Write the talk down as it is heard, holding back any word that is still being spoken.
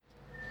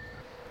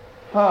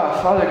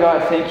Father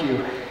God, thank you.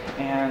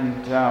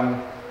 And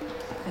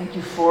thank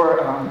you for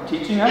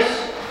teaching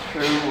us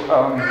through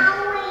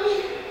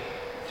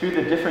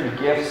the different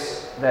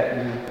gifts that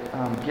you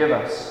give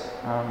us.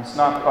 It's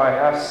not by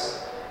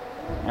us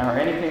or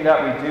anything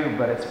that we do,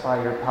 but it's by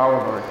your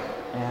power, Lord.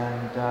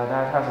 And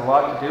that has a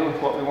lot to do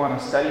with what we want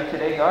to study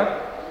today, God.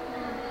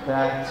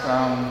 That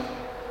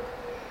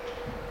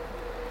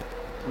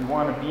we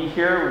want to be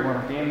here, we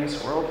want to be in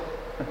this world.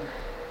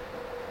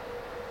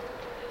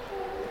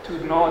 To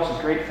acknowledge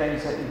the great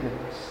things that you give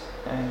us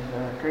and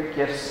great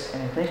gifts.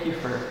 And thank you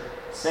for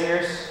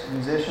singers,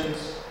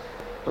 musicians,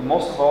 but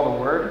most of all the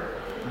Word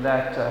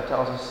that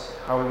tells us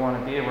how we want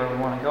to be and where we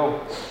want to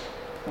go.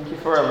 Thank you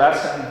for a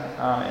lesson,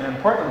 an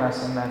important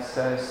lesson that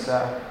says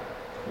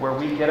where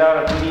we need to get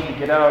out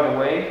of the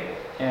way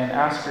and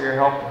ask for your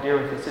help to deal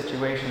with the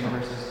situation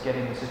versus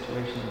getting the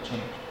situation to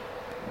change.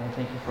 And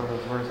thank you for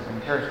those words of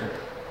encouragement.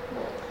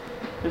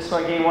 Just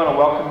again want to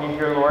welcome you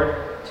here, Lord,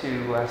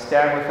 to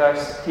stand with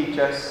us, teach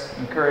us,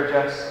 encourage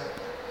us,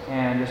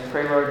 and just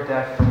pray, Lord,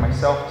 that for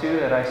myself too,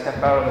 that I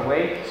step out of the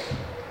way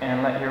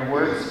and let your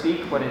word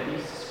speak what it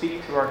needs to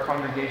speak to our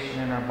congregation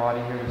and our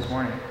body here this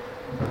morning.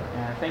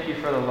 And thank you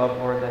for the love,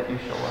 Lord, that you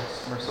show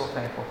us. We're so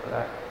thankful for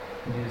that.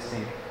 In Jesus'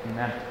 name,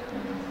 amen.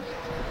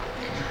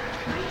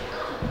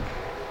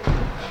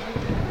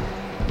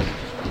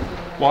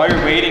 While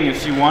you're waiting,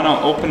 if you want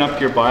to open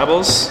up your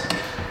Bibles,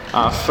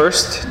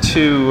 first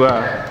to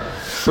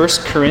 1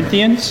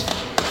 Corinthians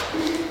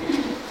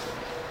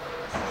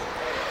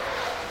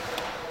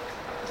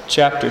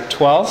chapter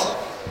 12.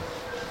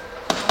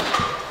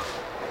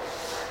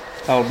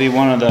 That will be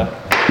one of the,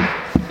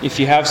 if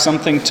you have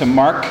something to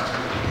mark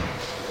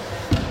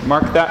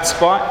that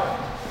spot.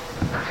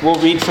 We'll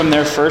read from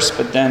there first,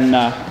 but then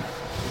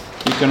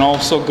you can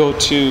also go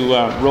to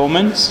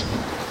Romans.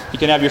 You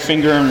can have your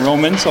finger in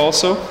Romans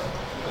also.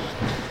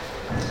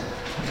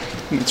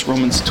 I think it's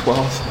Romans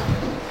 12.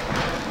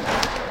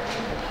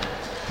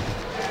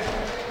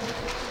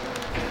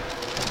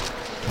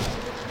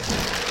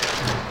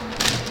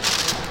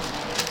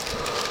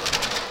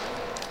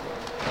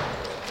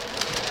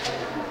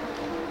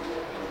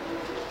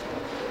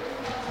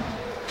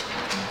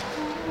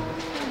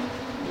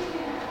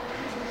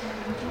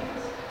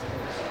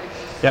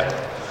 Yep,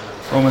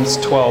 Romans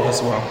 12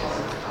 as well.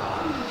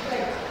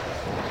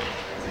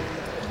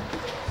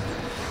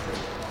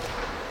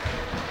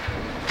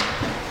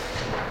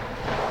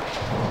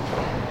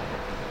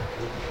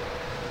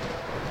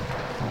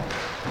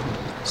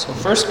 So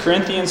 1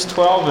 Corinthians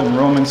 12 and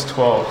Romans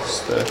 12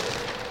 is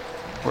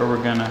where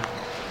we're going to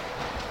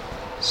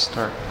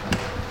start.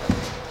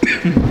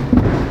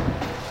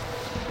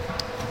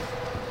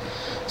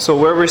 So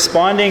we're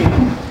responding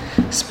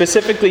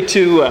specifically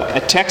to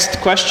a text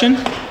question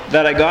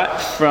that I got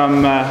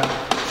from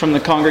the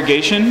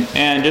congregation,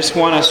 and just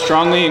want to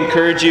strongly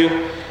encourage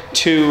you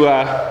to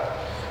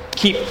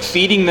keep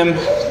feeding them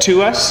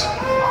to us.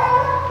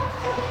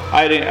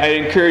 I'd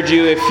encourage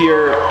you, if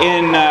you're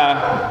in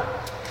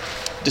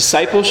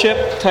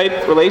discipleship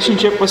type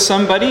relationship with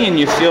somebody and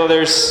you feel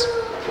there's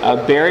a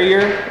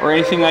barrier or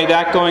anything like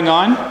that going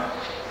on,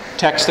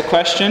 text the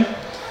question.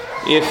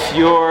 If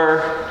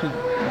you're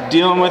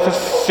dealing with a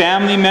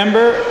family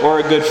member or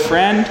a good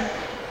friend,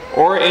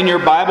 or in your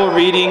Bible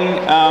reading,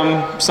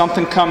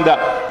 something comes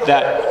up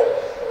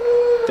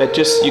that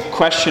just you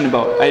question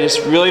about, I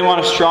just really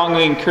want to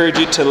strongly encourage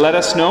you to let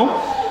us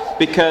know.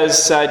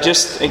 Because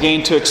just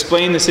again to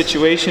explain the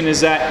situation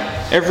is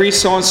that every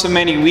so and so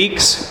many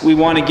weeks we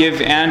want to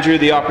give Andrew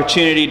the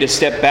opportunity to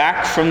step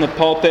back from the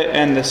pulpit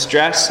and the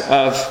stress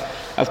of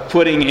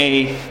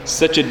putting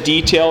such a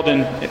detailed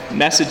and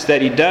message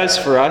that he does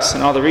for us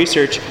and all the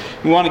research.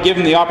 We want to give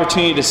him the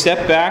opportunity to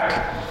step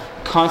back,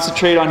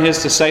 concentrate on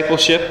his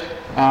discipleship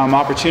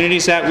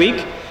opportunities that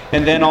week,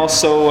 and then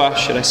also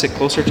should I sit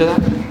closer to that?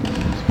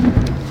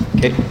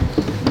 Okay.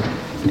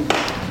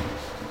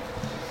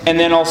 And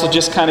then also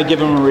just kind of give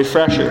them a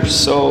refresher.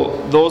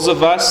 So those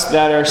of us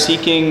that are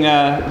seeking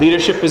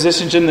leadership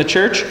positions in the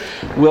church,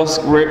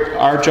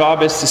 our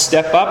job is to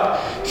step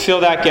up, fill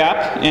that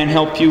gap, and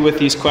help you with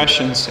these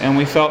questions. And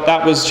we felt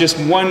that was just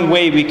one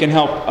way we can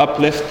help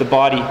uplift the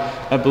body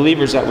of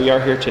believers that we are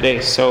here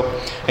today.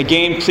 So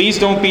again, please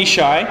don't be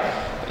shy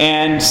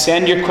and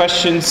send your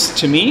questions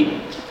to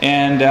me.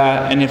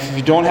 And if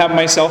you don't have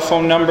my cell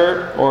phone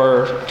number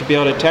or to be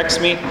able to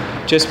text me,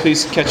 just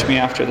please catch me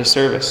after the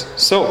service.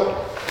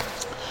 So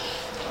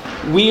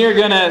we are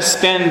going to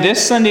spend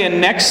this Sunday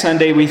and next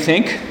Sunday, we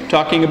think,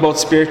 talking about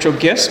spiritual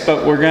gifts,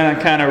 but we're going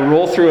to kind of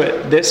roll through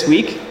it this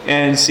week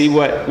and see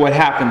what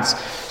happens.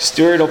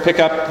 Stuart will pick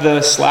up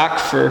the slack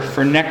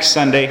for next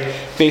Sunday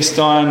based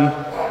on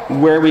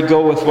where we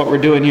go with what we're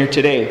doing here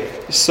today.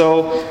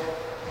 So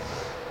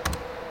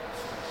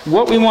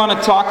what we want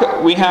to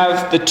talk, we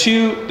have the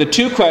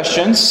two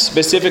questions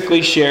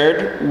specifically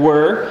shared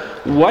were,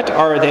 what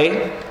are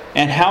they,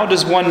 and how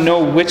does one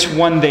know which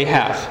one they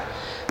have?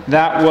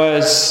 That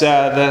was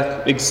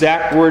the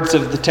exact words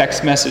of the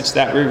text message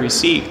that we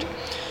received.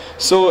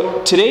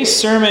 So today's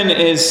sermon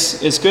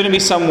is going to be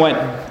somewhat,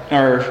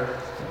 or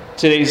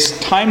today's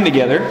time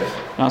together,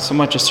 not so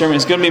much a sermon,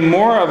 it's going to be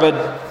more of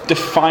a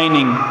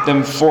defining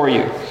them for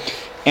you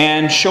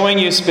and showing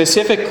you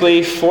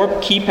specifically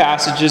 4 key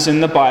passages in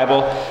the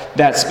Bible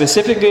that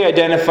specifically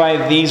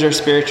identify these are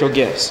spiritual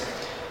gifts.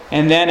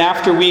 And then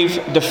after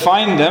we've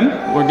defined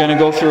them, we're going to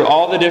go through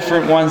all the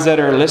different ones that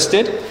are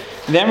listed.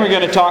 And then we're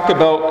going to talk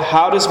about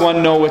how does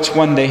one know which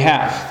one they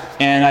have.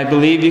 And I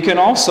believe you can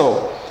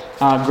also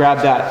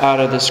grab that out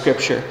of the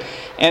Scripture.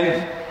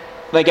 And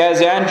like as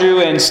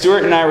Andrew and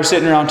Stuart and I were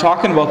sitting around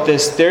talking about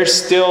this, there's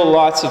still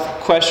lots of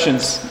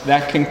questions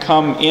that can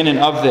come in and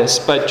of this.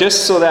 But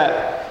just so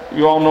that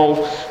you all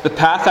know the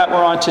path that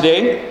we're on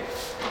today,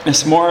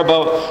 it's more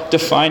about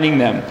defining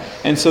them.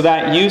 And so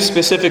that you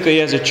specifically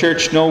as a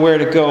church know where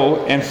to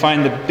go and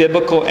find the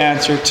biblical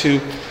answer to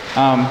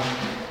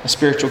a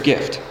spiritual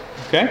gift.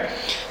 Okay?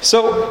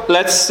 So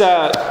let's,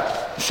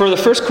 for the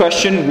first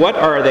question, what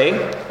are they?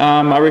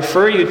 I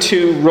refer you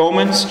to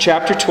Romans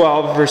chapter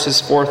 12, verses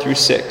 4 through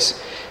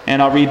 6.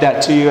 And I'll read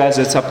that to you as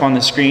it's up on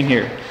the screen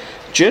here.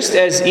 Just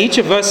as each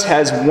of us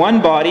has one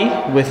body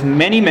with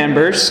many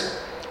members,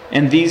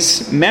 and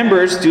these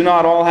members do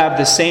not all have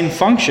the same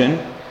function,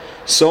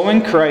 so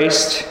in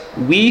Christ,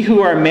 we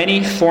who are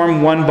many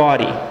form one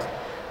body,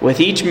 with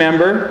each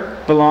member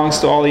belongs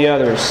to all the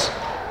others.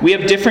 We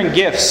have different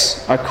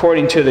gifts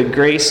according to the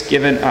grace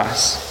given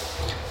us.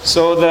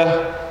 So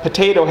the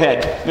potato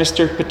head,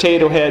 Mr.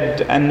 Potato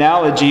Head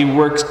analogy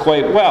works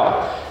quite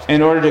well.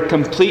 In order to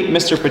complete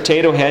Mr.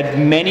 Potato Head,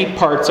 many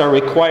parts are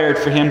required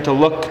for him to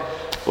look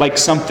like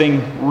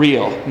something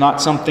real, not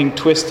something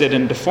twisted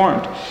and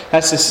deformed.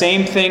 That's the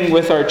same thing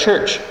with our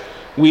church.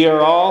 We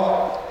are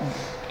all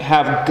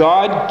have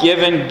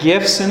God-given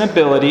gifts and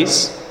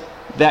abilities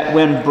that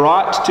when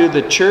brought to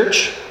the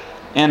church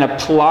and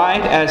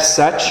applied as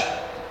such,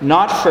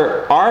 not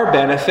for our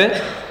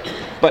benefit,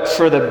 but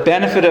for the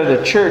benefit of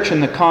the church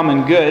and the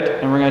common good,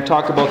 and we're going to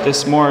talk about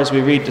this more as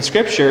we read the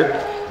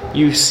Scripture,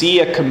 you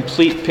see a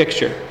complete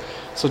picture.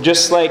 So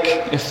just like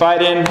if I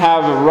didn't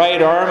have a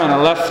right arm and a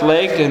left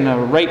leg and a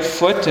right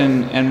foot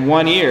and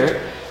one ear,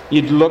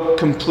 you'd look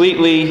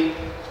completely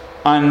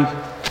unpackaged.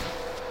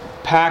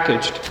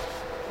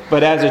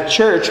 But as a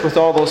church, with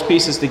all those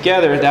pieces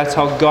together, that's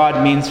how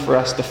God means for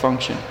us to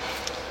function.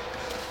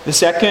 The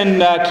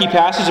second key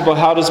passage about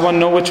how does one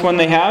know which one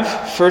they have?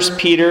 1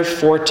 Peter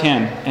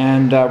 4:10.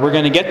 And we're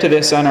going to get to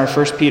this on our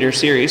 1 Peter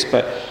series,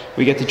 but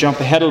we get to jump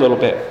ahead a little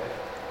bit.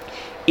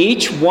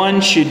 Each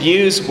one should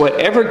use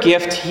whatever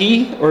gift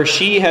he or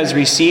she has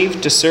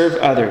received to serve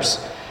others,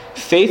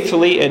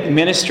 faithfully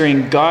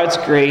administering God's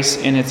grace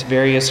in its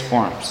various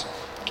forms.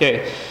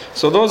 Okay,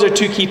 so those are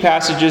 2 key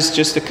passages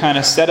just to kind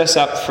of set us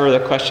up for the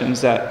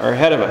questions that are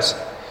ahead of us.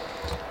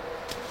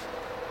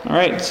 All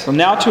right, so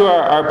now to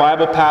our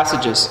Bible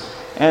passages.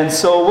 And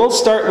so we'll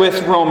start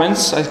with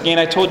Romans. Again,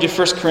 I told you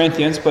 1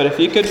 Corinthians, but if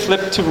you could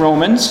flip to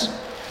Romans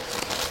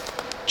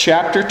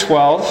chapter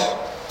 12,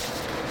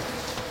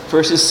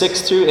 verses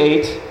 6 through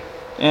 8.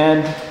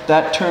 And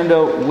that turned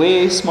out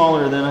way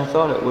smaller than I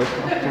thought it would.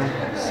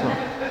 So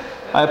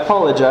I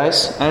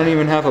apologize. I don't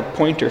even have a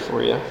pointer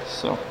for you.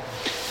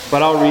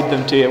 But I'll read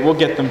them to you. We'll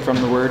get them from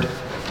the Word.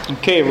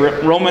 Okay,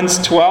 Romans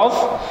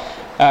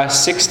 12,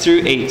 6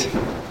 through 8.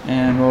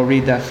 And we'll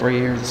read that for you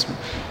here this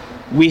morning.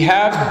 We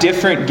have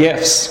different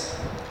gifts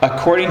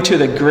according to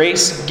the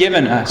grace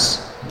given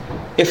us.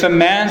 If a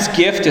man's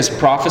gift is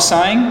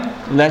prophesying,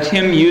 let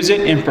him use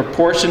it in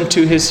proportion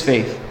to his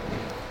faith.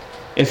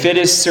 If it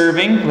is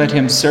serving, let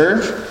him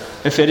serve.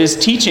 If it is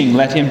teaching,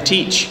 let him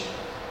teach.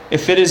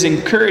 If it is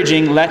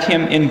encouraging, let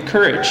him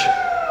encourage.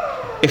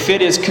 If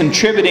it is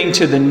contributing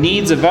to the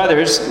needs of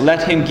others,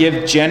 let him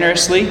give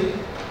generously.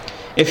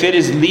 If it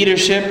is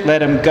leadership,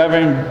 let him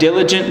govern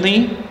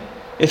diligently.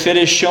 If it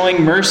is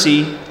showing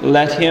mercy,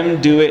 let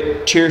him do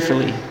it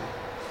cheerfully.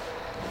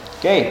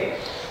 Okay,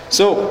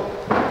 so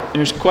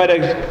there's quite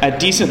a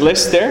decent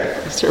list there.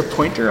 Is there a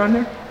pointer on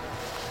there?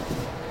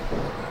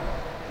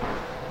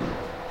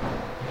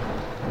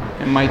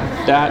 And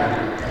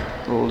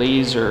that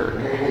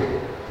laser.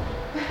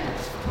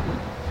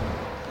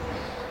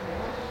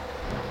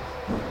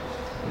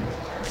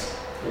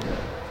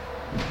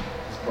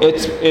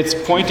 It's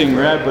pointing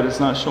red, but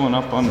it's not showing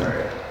up on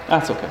there.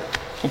 That's okay.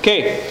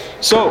 Okay,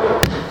 so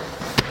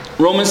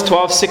Romans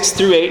 12, 6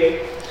 through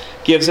 8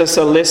 gives us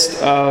a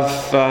list of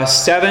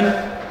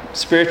 7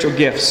 spiritual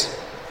gifts.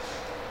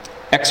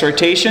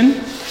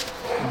 Exhortation,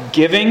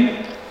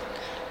 giving,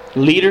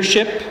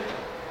 leadership,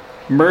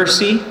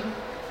 mercy,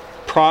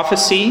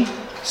 prophecy,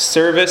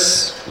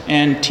 service,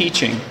 and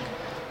teaching.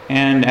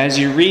 And as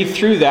you read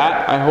through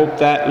that, I hope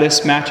that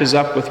list matches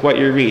up with what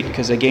you read.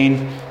 Because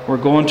again, we're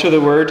going to the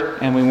Word,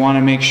 and we want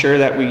to make sure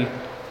that we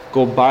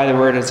go by the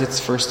Word as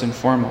it's first and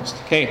foremost.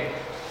 Okay.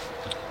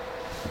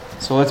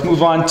 So let's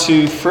move on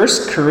to 1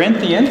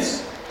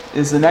 Corinthians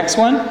is the next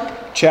one.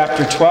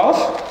 Chapter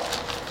 12.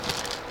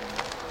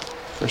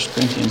 1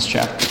 Corinthians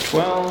chapter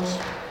 12.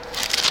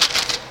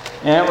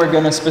 And we're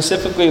going to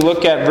specifically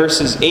look at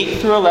verses 8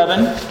 through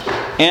 11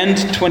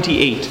 and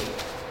 28.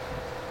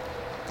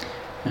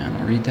 And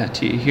I'll read that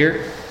to you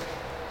here.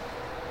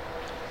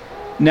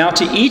 Now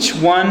to each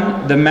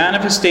one the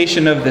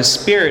manifestation of the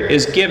Spirit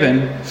is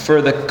given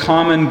for the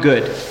common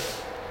good.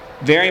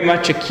 Very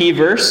much a key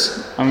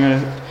verse.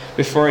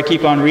 Before I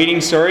keep on reading,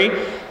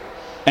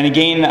 and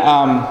again,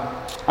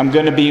 I'm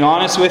going to be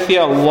honest with you,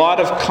 a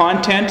lot of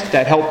content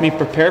that helped me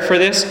prepare for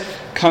this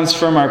comes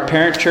from our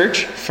parent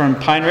church, from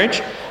Pine Ridge,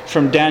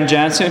 from Dan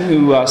Jansen,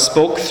 who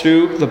spoke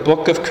through the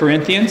book of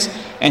Corinthians,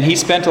 and he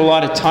spent a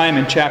lot of time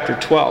in chapter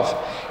 12.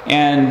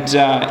 And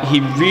he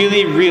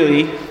really,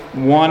 really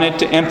wanted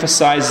to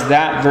emphasize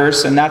that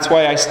verse, and that's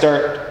why I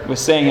start with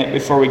saying it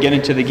before we get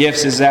into the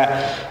gifts, is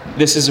that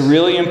this is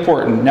really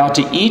important. Now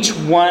to each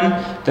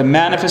one, the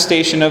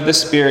manifestation of the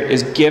Spirit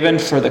is given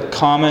for the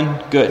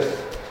common good.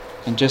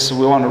 And just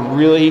we want to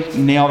really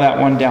nail that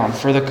one down,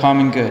 for the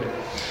common good.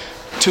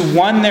 To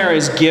one there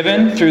is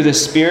given through the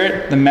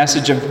Spirit the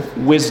message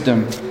of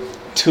wisdom.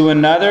 To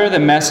another the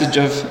message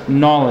of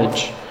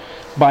knowledge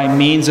by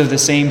means of the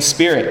same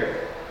Spirit.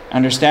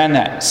 Understand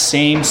that.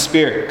 Same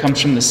Spirit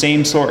comes from the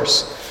same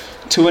source.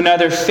 To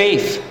another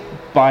faith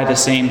by the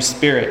same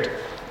Spirit.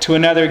 To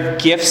another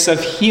gifts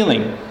of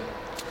healing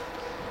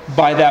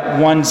by that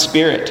one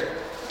Spirit.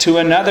 To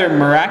another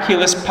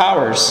miraculous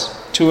powers.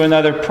 To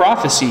another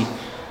prophecy.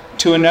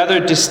 To another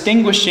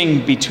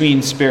distinguishing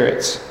between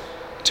spirits.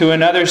 To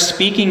another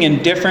speaking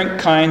in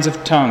different kinds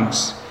of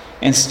tongues.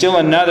 And still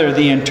another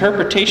the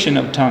interpretation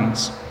of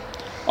tongues.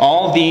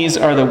 All these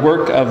are the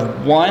work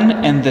of one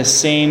and the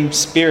same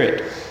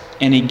Spirit.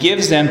 And He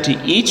gives them to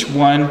each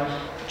one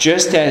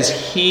just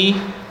as He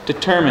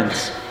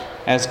determines,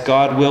 as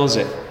God wills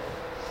it.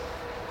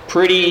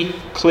 Pretty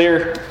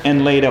clear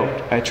and laid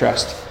out, I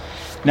trust.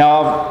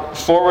 Now,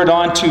 forward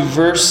on to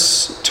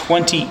verse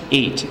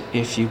 28,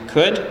 if you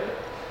could.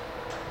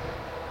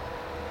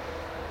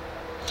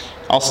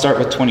 I'll start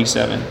with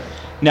 27.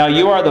 Now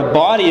you are the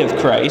body of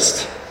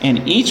Christ,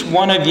 and each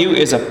one of you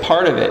is a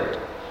part of it.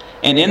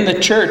 And in the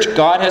church,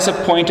 God has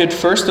appointed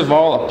first of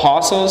all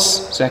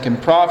apostles,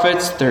 second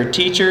prophets, third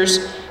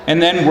teachers,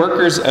 and then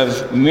workers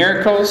of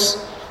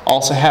miracles,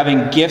 also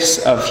having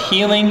gifts of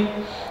healing,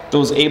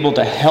 those able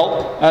to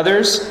help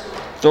others,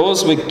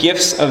 those with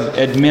gifts of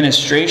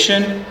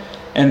administration,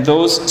 and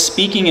those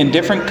speaking in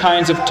different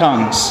kinds of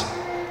tongues.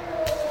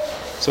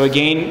 So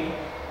again,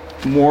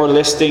 more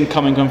listing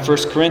coming from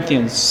 1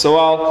 Corinthians. So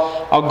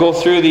I'll go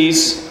through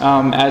these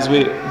as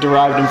we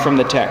derived them from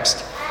the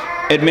text.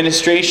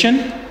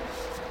 Administration,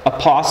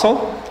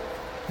 apostle,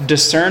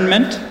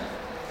 discernment,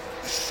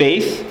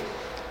 faith,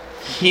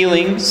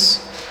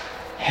 healings,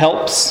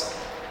 helps,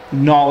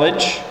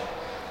 knowledge,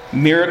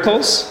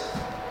 miracles.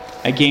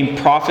 Again,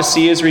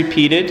 prophecy is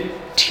repeated,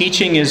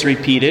 teaching is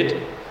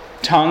repeated,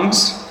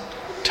 tongues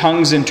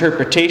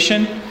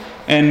interpretation,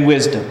 and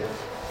wisdom.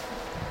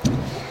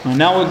 Well,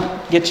 now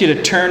we'll get you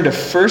to turn to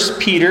 1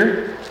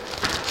 Peter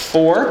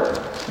 4.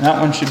 And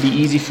that one should be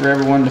easy for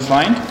everyone to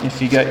find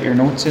if you got your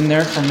notes in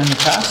there from in the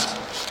past.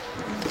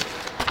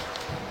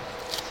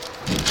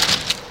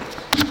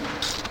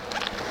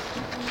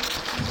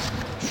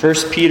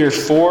 First Peter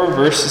 4,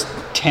 verses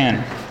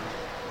 10.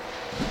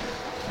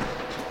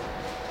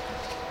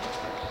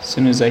 As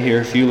soon as I hear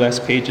a few less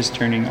pages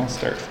turning, I'll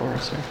start for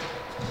us here.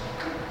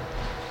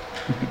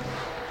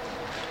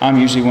 I'm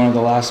usually one of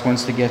the last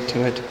ones to get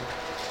to it.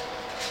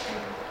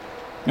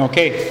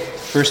 Okay,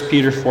 1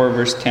 Peter 4,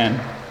 verse 10.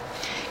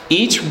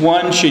 Each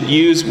one should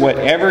use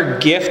whatever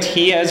gift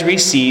he has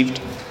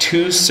received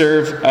to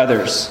serve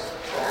others,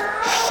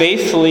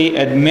 faithfully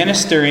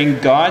administering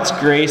God's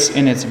grace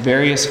in its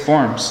various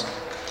forms.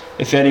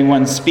 If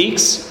anyone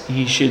speaks,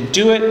 he should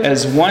do it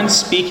as one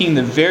speaking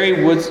the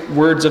very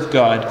words of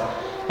God.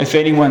 If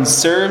anyone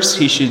serves,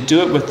 he should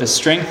do it with the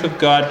strength of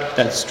God,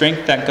 that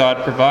strength that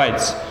God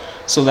provides,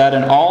 so that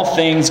in all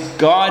things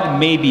God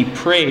may be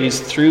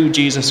praised through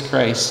Jesus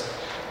Christ.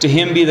 To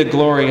Him be the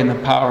glory and the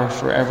power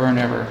forever and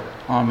ever.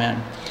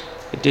 Amen.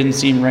 It didn't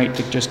seem right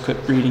to just quit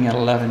reading at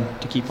 11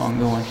 to keep on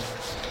going.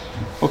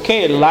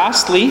 Okay,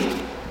 lastly,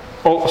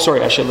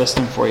 I should list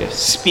them for you.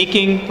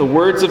 Speaking, the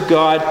words of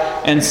God,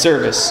 and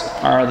service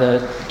are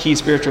the key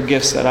spiritual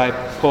gifts that I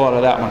pull out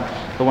of that one,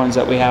 the ones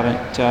that we haven't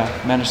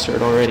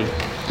ministered already.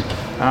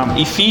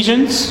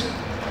 Ephesians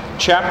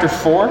chapter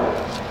 4.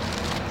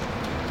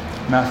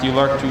 Matthew,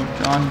 Mark,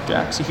 John,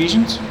 Acts,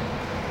 Ephesians.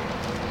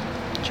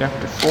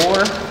 Chapter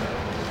 4,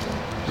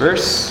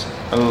 verse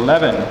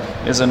 11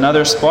 is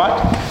another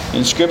spot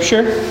in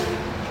Scripture.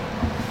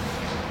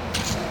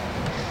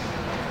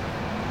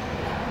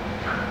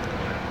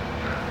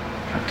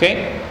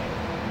 Okay.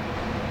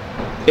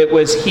 It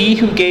was He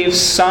who gave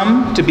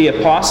some to be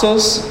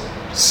apostles,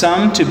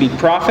 some to be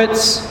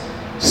prophets,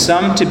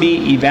 some to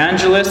be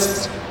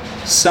evangelists,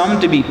 some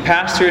to be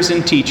pastors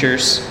and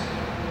teachers,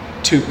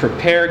 to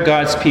prepare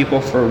God's people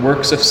for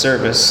works of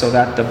service, so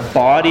that the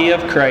body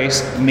of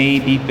Christ may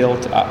be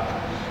built up,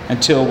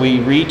 until we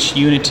reach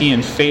unity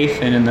in faith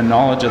and in the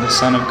knowledge of the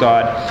Son of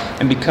God,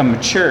 and become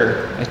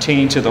mature,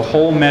 attaining to the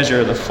whole measure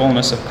of the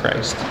fullness of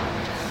Christ.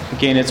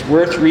 Again, it's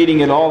worth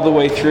reading it all the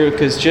way through,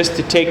 because just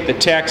to take the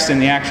text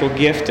and the actual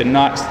gift and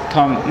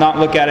not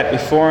look at it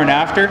before and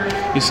after,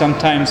 you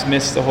sometimes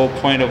miss the whole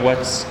point of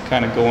what's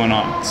kind of going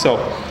on. So,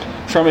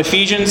 from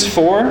Ephesians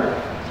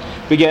 4,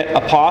 we get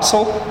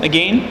apostle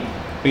again,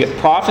 we get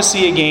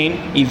prophecy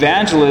again,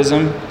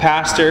 evangelism,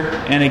 pastor,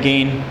 and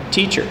again,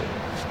 teacher.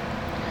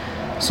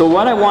 So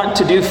what I want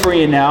to do for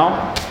you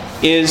now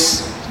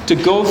is to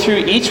go through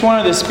each one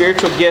of the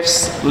spiritual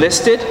gifts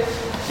listed,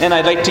 and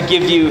I'd like to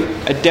give you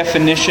a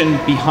definition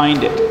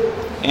behind it.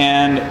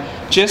 And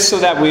just so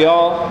that we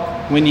all,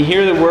 when you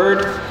hear the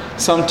word,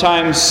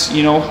 sometimes,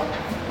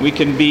 we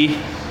can be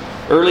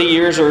early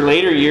years or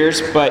later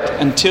years, but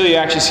until you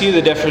actually see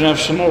the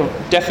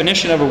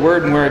definition of a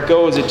word and where it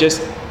goes, it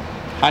just,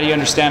 how do you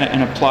understand it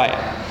and apply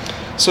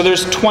it? So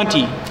there's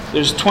 20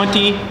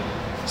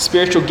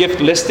 spiritual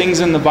gift listings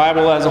in the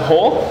Bible as a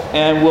whole,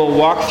 and we'll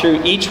walk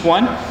through each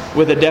one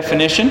with a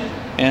definition,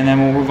 and then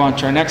we'll move on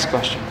to our next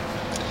question.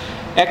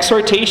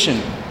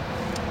 Exhortation.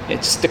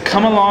 It's to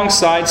come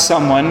alongside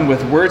someone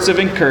with words of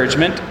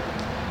encouragement,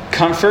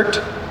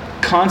 comfort,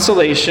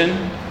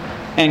 consolation,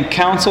 and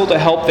counsel to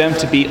help them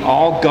to be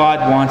all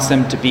God wants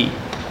them to be.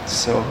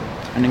 So,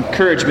 an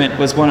encouragement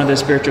was one of the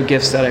spiritual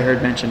gifts that I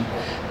heard mentioned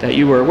that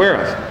you were aware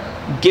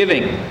of.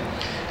 Giving.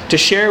 To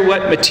share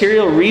what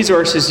material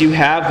resources you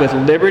have with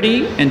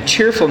liberty and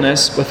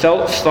cheerfulness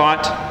without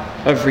thought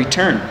of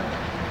return.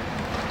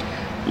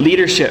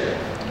 Leadership.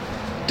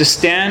 To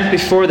stand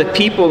before the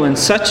people in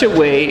such a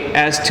way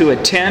as to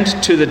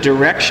attend to the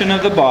direction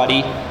of the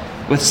body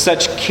with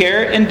such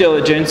care and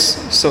diligence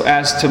so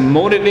as to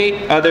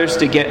motivate others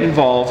to get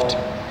involved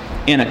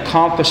in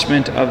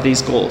accomplishment of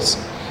these goals.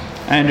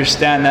 I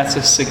understand that's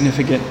a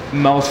significant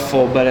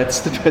mouthful, but it's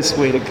the best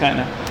way to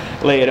kind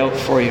of lay it out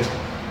for you.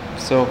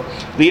 So,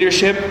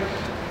 leadership,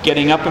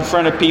 getting up in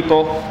front of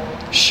people,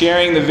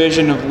 sharing the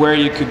vision of where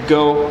you could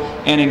go,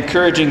 and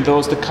encouraging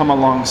those to come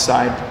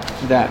alongside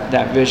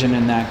that vision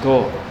and that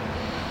goal.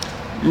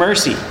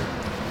 Mercy,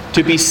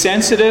 to be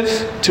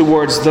sensitive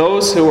towards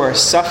those who are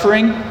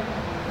suffering,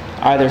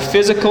 either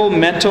physical,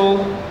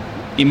 mental,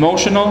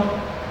 emotional.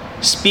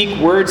 Speak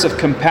words of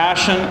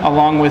compassion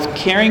along with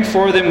caring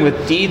for them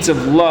with deeds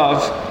of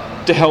love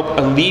to help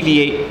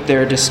alleviate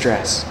their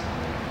distress.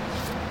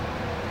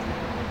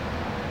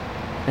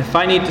 If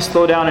I need to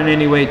slow down in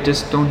any way,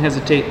 just don't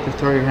hesitate to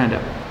throw your hand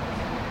up.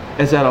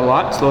 Is that a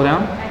lot? Slow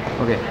down?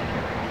 Okay.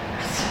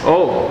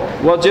 Oh,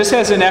 well, just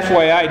as an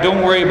FYI,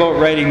 don't worry about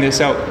writing this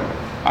out.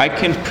 I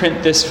can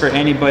print this for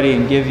anybody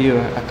and give you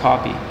a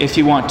copy if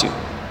you want to.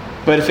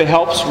 But if it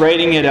helps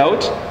writing it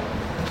out,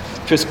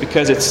 just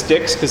because it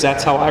sticks, because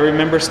that's how I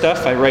remember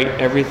stuff, I write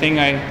everything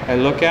I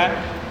look at,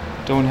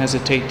 don't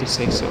hesitate to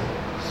say so.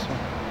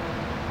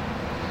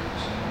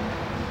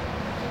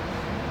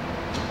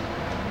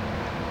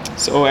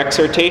 So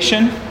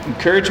exhortation,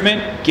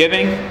 encouragement,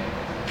 giving,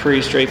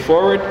 pretty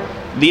straightforward.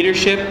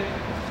 Leadership,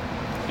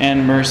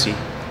 and mercy,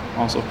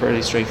 also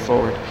pretty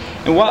straightforward.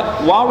 And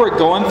while we're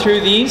going through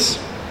these,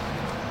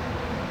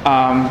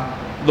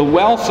 the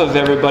wealth of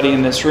everybody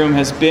in this room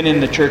has been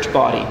in the church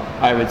body,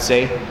 I would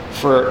say,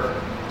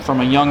 from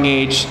a young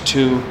age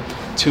to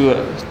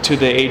the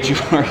age you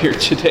are here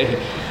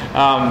today.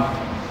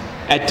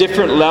 At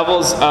different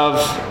levels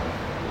of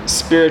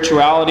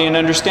spirituality and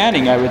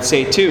understanding, I would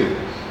say too.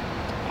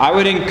 I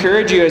would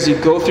encourage you as you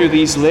go through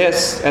these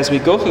lists, as we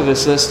go through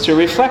this list, to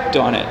reflect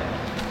on it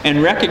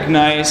and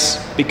recognize,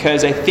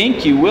 because I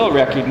think you will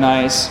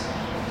recognize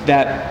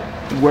that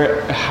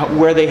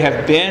where they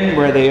have been,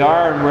 where they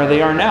are, and where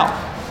they are now.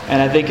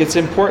 And I think it's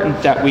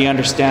important that we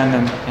understand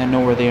them and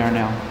know where they are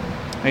now.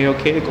 Are you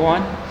okay to go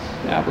on,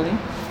 Abilene?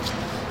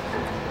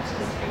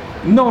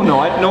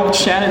 No,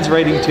 Shannon's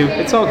writing too.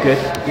 It's all good.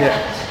 Yeah.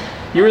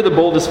 You were the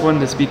boldest one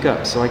to speak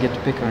up, so I get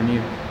to pick on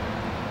you.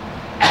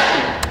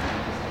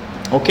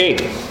 Okay,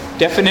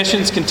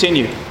 definitions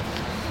continue.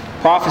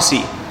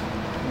 Prophecy,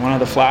 one of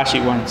the flashy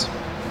ones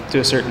to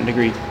a certain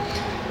degree.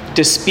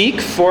 To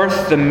speak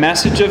forth the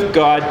message of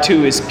God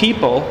to his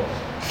people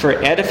for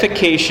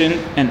edification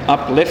and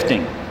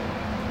uplifting.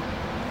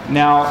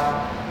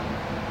 Now,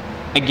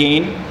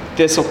 again,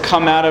 this will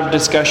come out of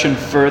discussion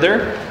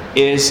further,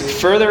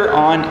 is further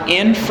on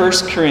in 1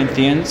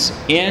 Corinthians,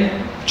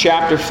 in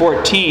chapter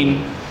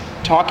 14,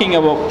 talking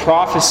about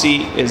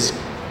prophecy is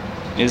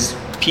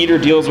Peter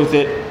deals with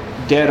it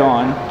dead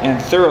on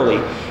and thoroughly.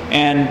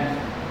 And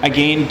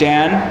again,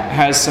 Dan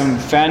has some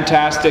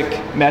fantastic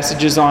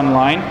messages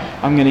online.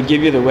 I'm going to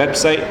give you the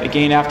website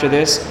again after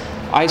this.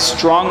 I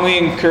strongly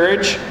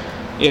encourage,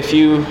 if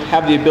you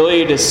have the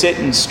ability to sit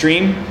and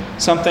stream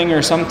something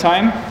or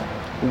sometime,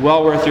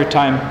 well worth your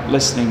time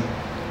listening.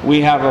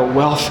 We have a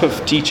wealth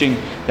of teaching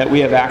that we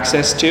have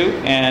access to,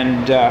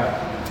 and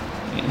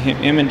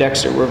him and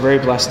Dexter, we're very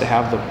blessed to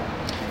have them.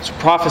 So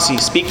prophecy,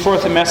 speak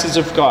forth the message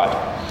of God.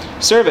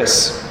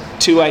 Service,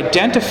 to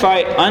identify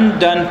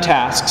undone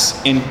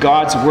tasks in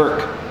God's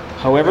work,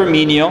 however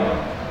menial,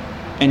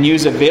 and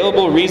use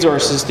available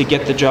resources to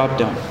get the job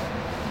done.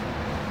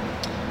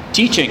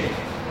 Teaching,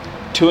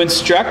 to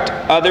instruct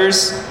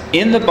others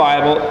in the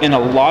Bible in a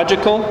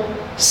logical,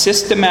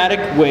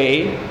 systematic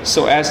way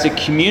so as to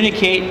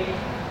communicate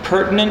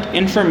pertinent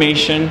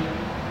information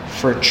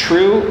for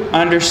true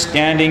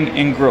understanding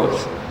and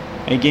growth.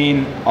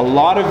 Again, a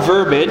lot of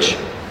verbiage,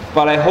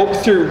 but I hope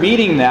through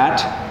reading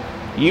that,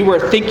 you are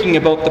thinking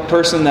about the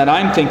person that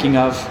I'm thinking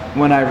of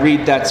when I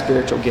read that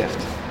spiritual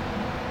gift.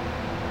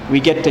 We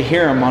get to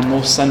hear him on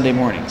most Sunday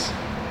mornings.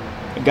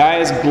 The guy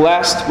is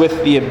blessed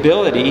with the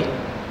ability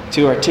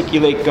to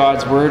articulate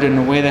God's word in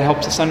a way that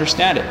helps us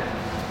understand it,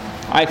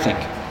 I think.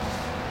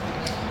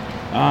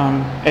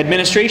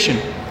 Administration.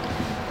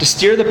 To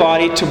steer the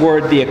body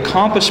toward the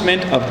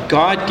accomplishment of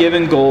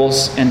God-given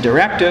goals and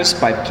directives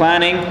by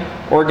planning,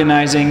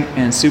 organizing,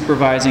 and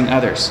supervising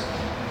others.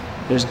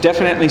 There's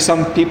definitely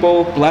some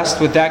people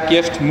blessed with that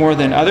gift more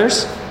than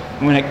others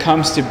when it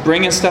comes to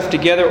bringing stuff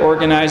together,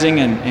 organizing,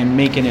 and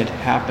making it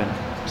happen.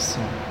 So,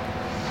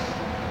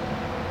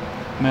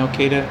 am I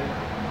okay to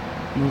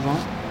move on?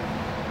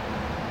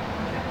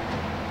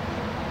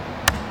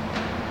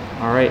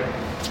 All right.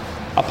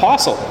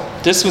 Apostle.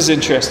 This was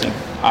interesting.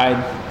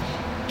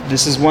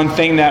 This is one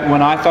thing that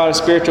when I thought of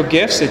spiritual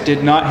gifts, it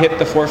did not hit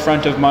the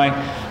forefront of my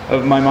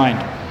mind.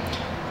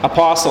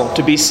 Apostle,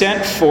 to be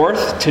sent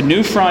forth to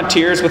new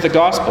frontiers with the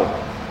gospel,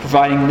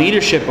 providing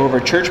leadership over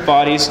church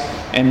bodies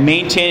and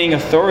maintaining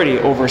authority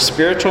over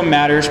spiritual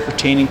matters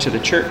pertaining to the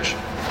church.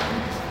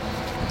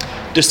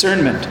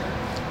 Discernment,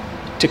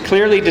 to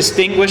clearly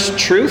distinguish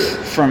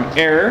truth from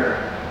error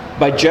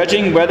by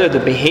judging whether the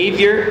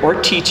behavior or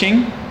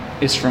teaching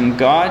is from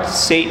God,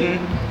 Satan,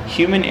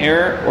 human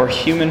error, or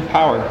human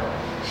power.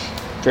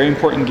 Very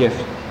important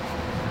gift.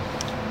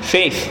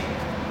 Faith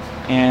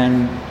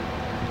and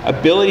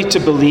ability to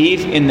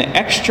believe in the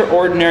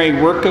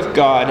extraordinary work of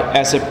God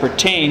as it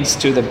pertains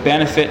to the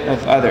benefit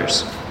of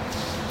others.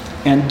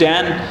 And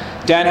Dan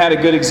had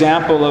a good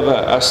example of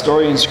a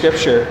story in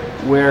Scripture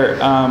where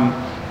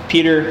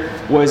Peter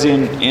was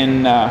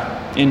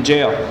in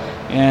jail.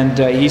 And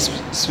he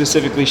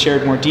specifically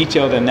shared more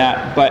detail than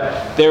that.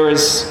 But there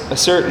was a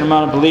certain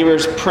amount of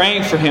believers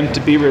praying for him to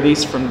be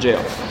released from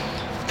jail.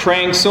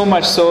 Praying so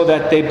much so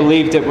that they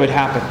believed it would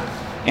happen.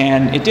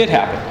 And it did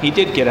happen. He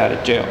did get out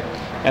of jail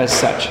as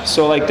such.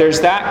 So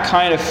there's that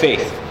kind of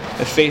faith.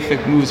 A faith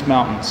that moves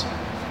mountains.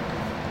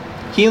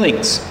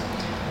 Healings.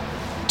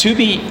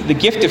 The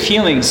gift of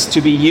healings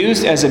to be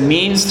used as a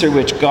means through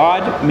which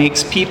God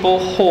makes people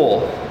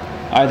whole,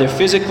 either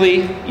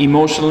physically,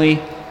 emotionally,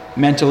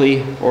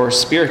 mentally, or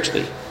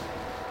spiritually.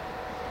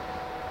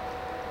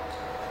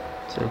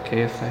 Is it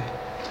okay if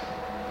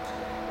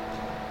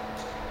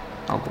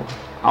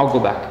I'll go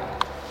back,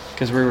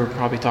 because we were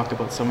probably talking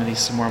about some of these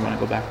some more. I'm going to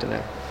go back to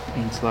that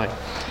main slide.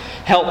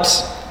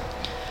 Helps.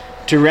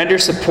 To render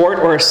support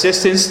or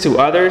assistance to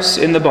others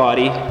in the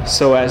body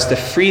so as to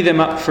free them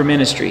up for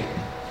ministry.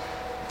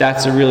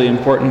 That's a really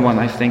important one,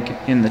 I think,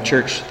 in the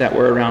church that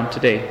we're around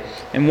today.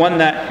 And one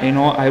that,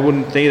 I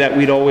wouldn't say that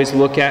we'd always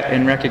look at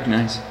and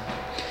recognize.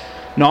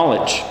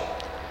 Knowledge.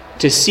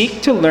 To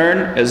seek to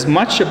learn as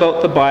much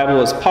about the Bible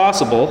as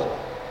possible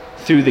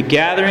through the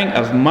gathering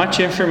of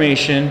much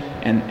information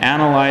and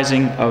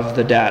analyzing of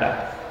the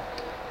data.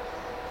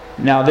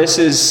 Now this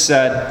is,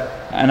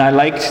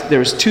 there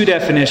was two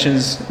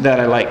definitions that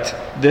I liked.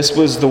 This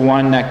was the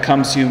one that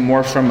comes to you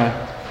more from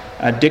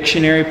a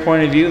dictionary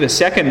point of view. The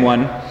second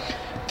one,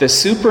 the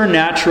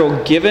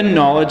supernatural given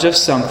knowledge of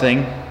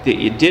something that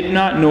you did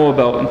not know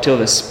about until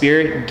the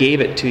Spirit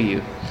gave it to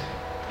you.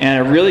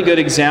 And a really good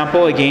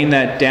example, again,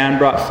 that Dan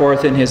brought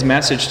forth in his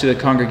message to the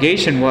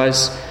congregation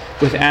was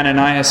with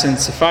Ananias and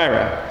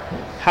Sapphira.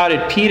 How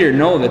did Peter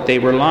know that they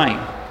were lying?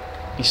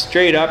 He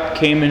straight up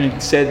came in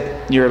and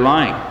said, "You're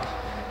lying."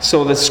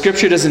 So the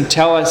Scripture doesn't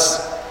tell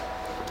us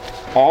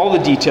all the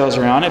details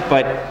around it,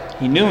 but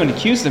he knew and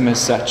accused them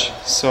as such.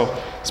 So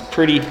it's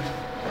pretty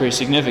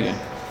significant.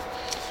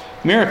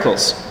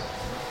 Miracles.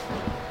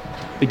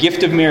 The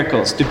gift of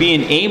miracles. To be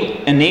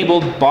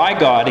enabled by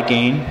God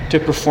again to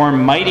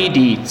perform mighty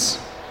deeds,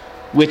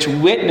 which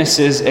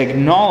witnesses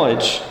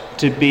acknowledge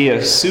to be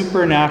of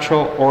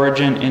supernatural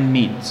origin and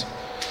means.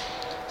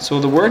 So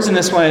the words in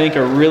this one I think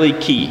are really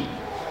key.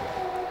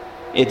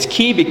 It's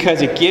key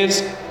because it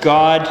gives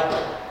God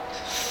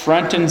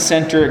front and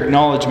center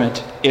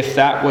acknowledgement if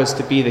that was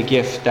to be the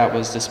gift that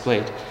was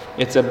displayed.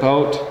 It's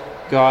about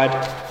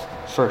God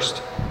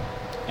first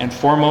and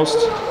foremost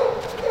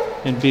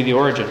and be the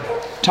origin.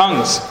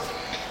 Tongues.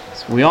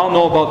 So we all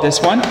know about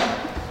this one.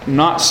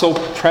 Not so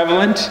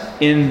prevalent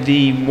in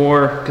the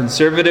more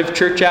conservative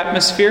church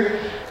atmosphere,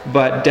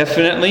 but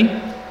definitely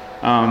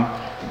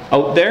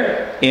out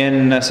there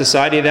in the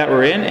society that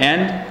we're in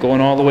and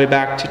going all the way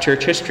back to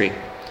church history.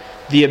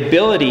 The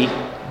ability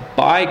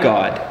by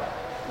God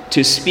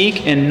to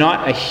speak in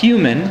not a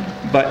human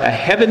but a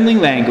heavenly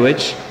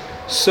language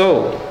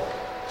so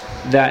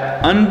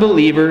that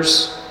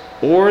unbelievers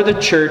or the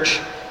church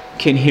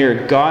can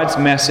hear God's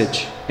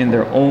message in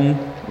their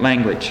own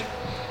language.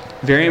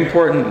 Very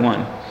important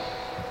one.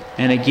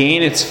 And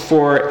again, it's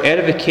for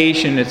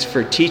edification, it's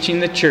for teaching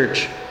the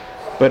church,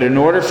 but in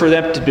order for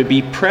them to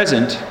be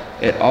present,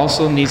 it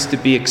also needs to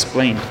be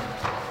explained,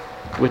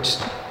 which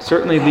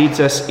certainly leads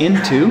us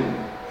into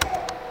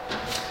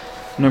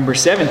number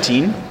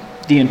 17,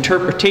 the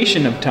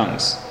interpretation of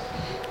tongues.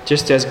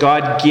 Just as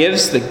God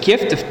gives the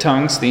gift of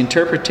tongues, the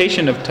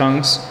interpretation of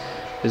tongues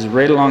is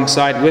right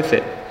alongside with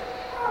it.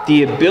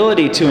 The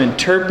ability to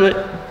interpret,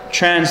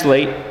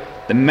 translate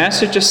the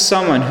message of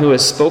someone who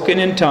has spoken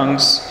in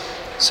tongues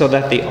so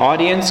that the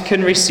audience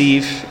can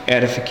receive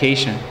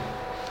edification.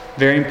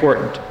 Very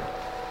important.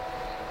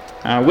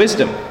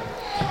 Wisdom.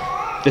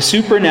 The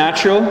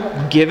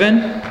supernatural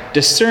given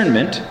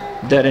discernment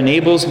that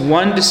enables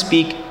one to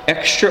speak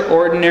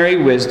extraordinary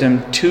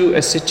wisdom to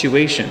a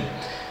situation.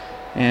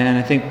 And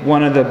I think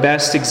one of the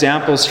best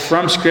examples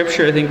from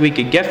Scripture I think we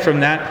could get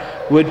from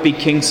that would be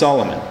King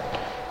Solomon.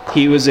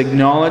 He was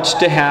acknowledged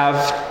to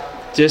have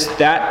just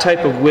that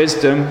type of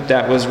wisdom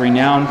that was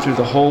renowned through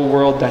the whole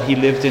world that he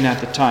lived in at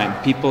the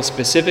time. People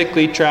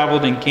specifically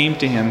traveled and came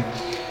to him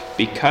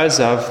because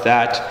of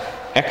that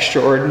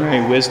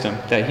extraordinary wisdom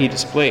that he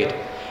displayed.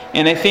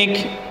 And I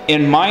think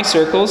in my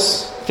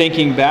circles,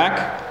 thinking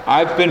back,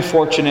 I've been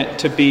fortunate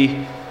to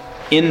be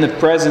in the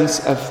presence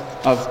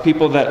of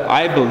people that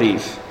I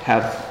believe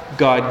have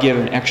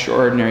God-given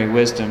extraordinary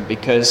wisdom,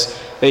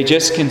 because they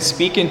just can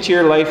speak into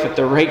your life at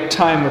the right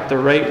time with the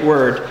right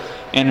word.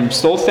 And I'm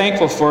so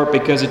thankful for it,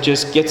 because it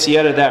just gets you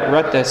out of that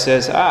rut that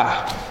says,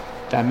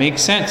 that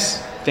makes sense.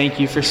 Thank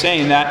you for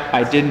saying that.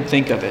 I didn't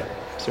think of it,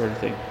 sort of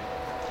thing.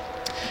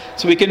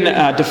 So we can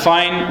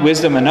define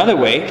wisdom another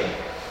way: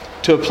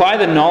 to apply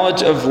the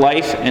knowledge of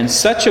life in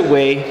such a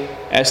way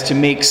as to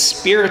make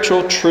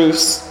spiritual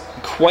truths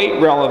quite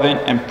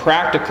relevant and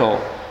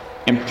practical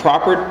in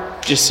proper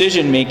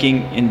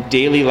decision-making in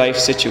daily life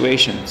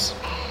situations.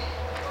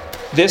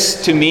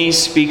 This, to me,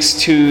 speaks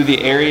to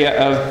the area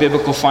of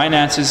biblical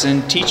finances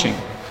and teaching.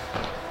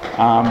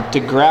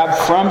 To grab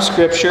from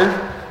Scripture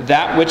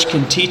that which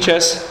can teach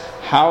us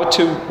how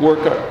to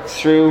work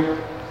through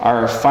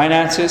our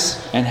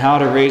finances and how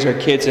to raise our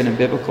kids in a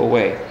biblical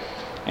way.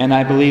 And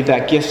I believe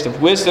that gift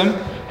of wisdom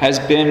has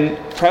been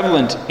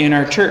prevalent in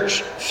our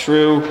church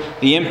through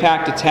the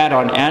impact it's had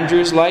on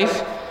Andrew's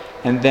life,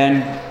 and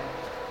then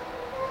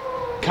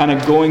kind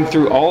of going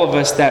through all of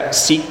us that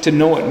seek to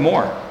know it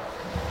more.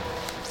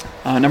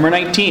 Number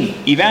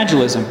 19,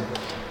 evangelism.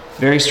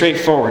 Very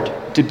straightforward.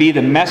 To be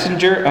the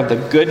messenger of the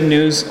good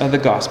news of the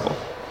gospel.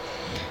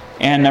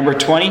 And number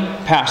 20,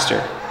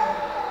 pastor.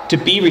 To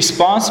be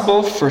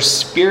responsible for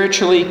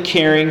spiritually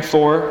caring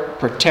for,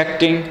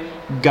 protecting,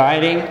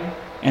 guiding,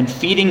 and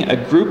feeding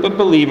a group of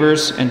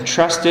believers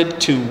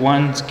entrusted to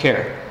one's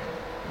care.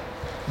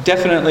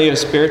 Definitely a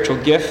spiritual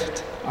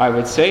gift, I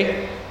would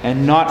say,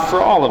 and not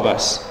for all of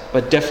us.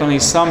 But definitely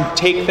some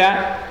take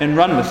that and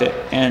run with it,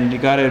 and you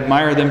got to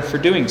admire them for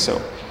doing so.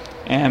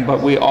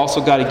 But we also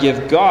got to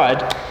give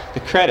God the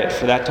credit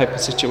for that type of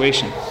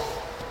situation.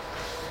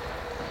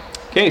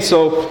 Okay,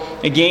 so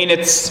again,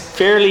 it's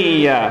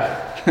fairly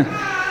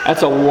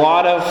that's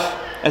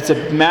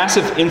a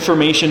massive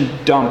information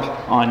dump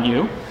on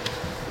you.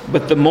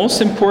 But the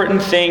most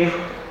important thing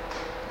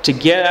to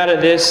get out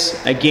of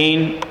this,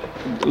 again,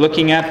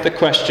 looking at the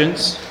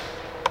questions,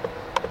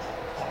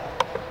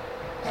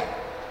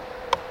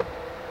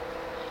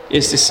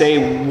 is to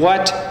say,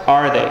 what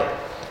are they?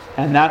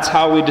 And that's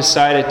how we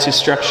decided to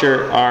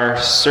structure our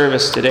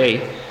service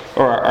today,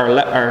 or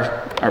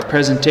our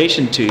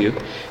presentation to you,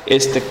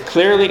 is to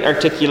clearly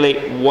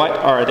articulate what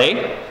are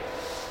they,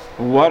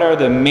 what are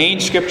the main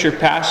scripture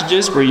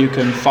passages where you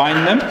can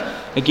find them.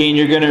 Again,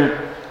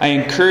 I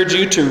encourage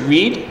you to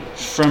read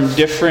from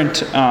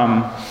different,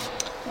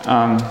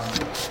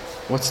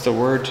 what's the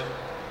word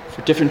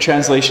for different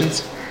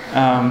translations?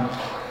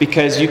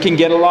 Because you can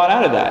get a lot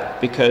out of that.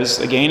 Because,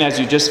 again, as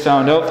you just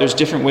found out, there's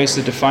different ways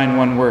to define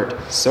one word.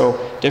 So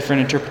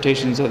different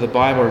interpretations of the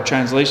Bible or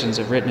translations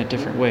have written it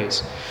different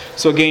ways.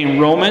 So again,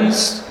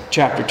 Romans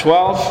chapter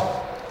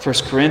 12, 1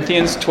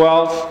 Corinthians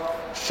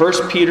 12,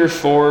 1 Peter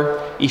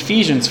 4,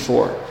 Ephesians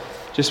 4.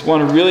 Just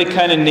want to really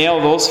kind of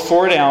nail those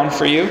four down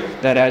for you,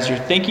 that as you're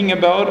thinking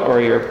about or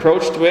you're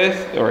approached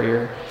with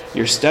or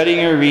you're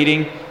studying or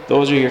reading,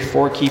 those are your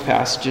four key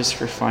passages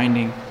for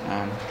finding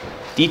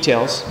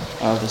details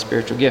of the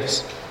spiritual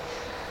gifts.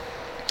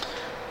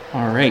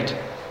 All right.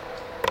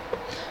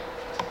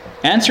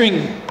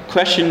 Answering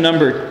question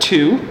number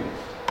 2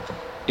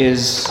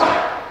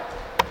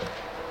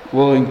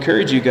 will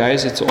encourage you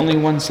guys, it's only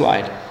one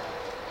slide.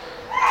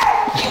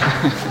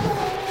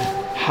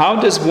 How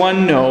does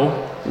one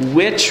know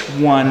which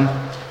one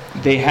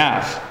they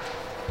have?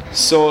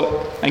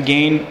 So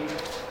again,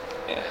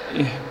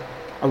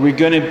 are we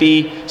going to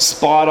be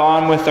spot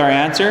on with our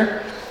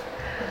answer?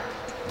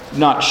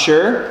 Not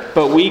sure,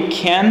 but we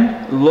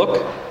can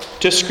look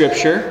to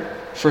Scripture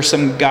for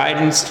some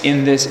guidance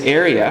in this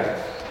area.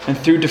 And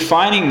through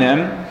defining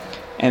them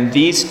and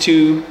these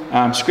two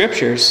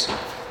Scriptures,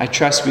 I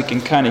trust we can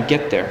kind of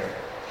get there.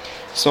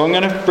 So I'm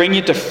going to bring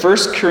you to 1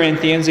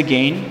 Corinthians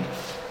again,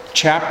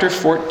 chapter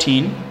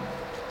 14.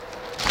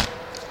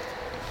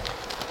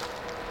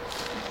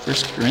 1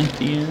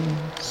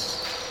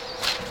 Corinthians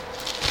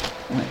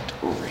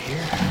went over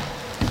here.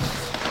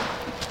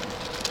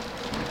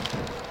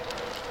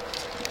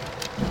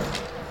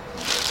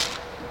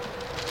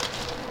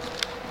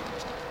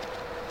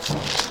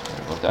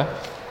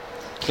 stuff.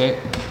 Okay.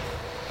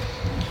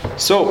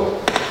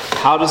 So,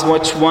 how does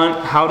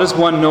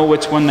one know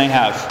which one they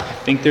have? I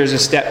think there's a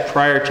step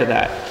prior to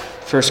that.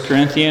 1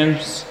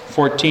 Corinthians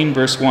 14,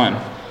 verse 1.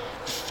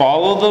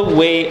 Follow the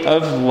way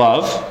of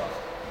love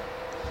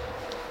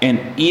and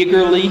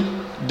eagerly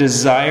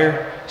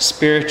desire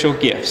spiritual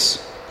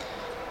gifts,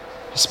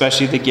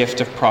 especially the gift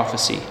of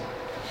prophecy.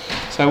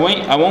 So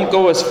I won't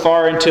go as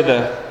far into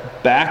the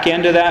back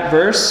end of that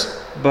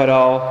verse, but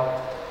I'll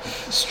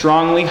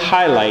strongly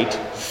highlight,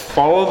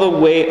 follow the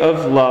way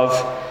of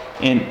love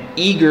and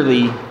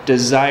eagerly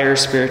desire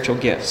spiritual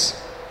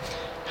gifts.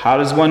 How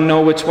does one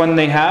know which one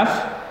they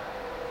have?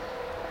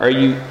 Are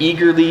you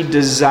eagerly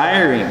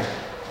desiring?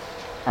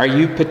 Are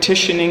you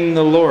petitioning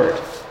the Lord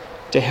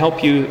to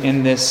help you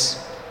in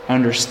this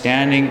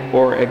understanding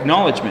or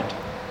acknowledgement?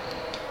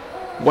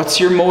 What's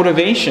your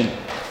motivation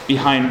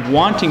behind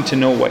wanting to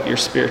know what your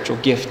spiritual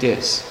gift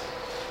is?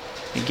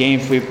 Again,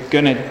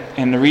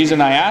 and the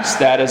reason I ask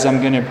that is I'm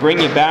going to bring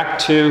you back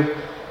to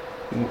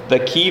the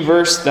key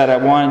verse that I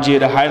wanted you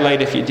to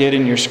highlight if you did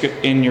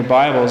in your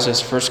Bibles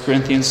is 1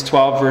 Corinthians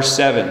 12, verse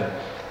 7.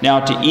 Now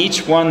to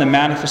each one the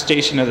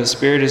manifestation of the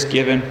Spirit is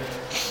given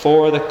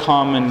for the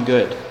common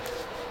good.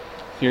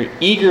 You're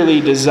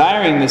eagerly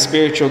desiring the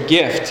spiritual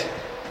gift.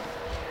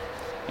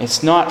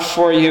 It's not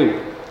for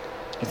you.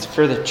 It's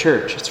for the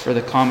church. It's for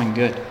the common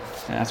good.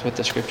 And that's what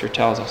the scripture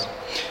tells us.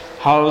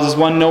 How does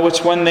one know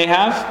which one they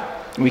have?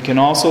 We can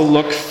also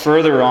look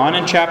further on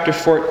in chapter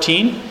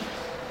 14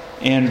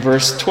 in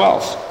verse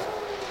 12.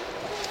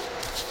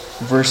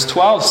 Verse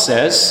 12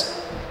 says,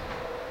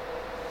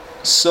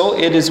 "So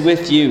it is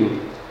with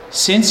you,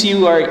 since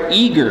you are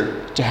eager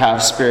to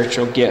have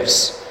spiritual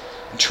gifts.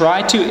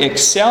 Try to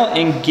excel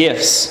in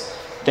gifts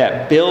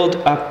that build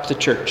up the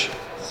church."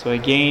 So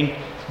again,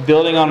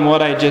 building on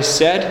what I just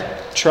said,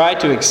 try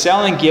to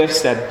excel in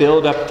gifts that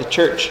build up the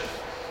church.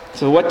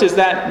 So what does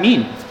that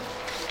mean?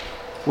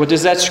 What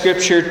does that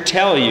scripture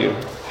tell you?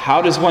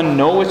 How does one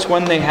know which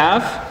one they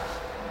have?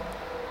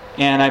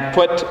 And I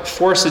put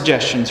 4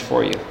 suggestions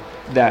for you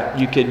that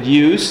you could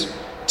use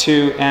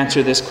to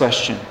answer this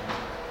question.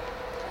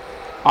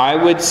 I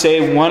would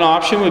say one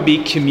option would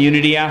be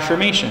community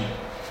affirmation.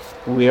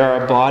 We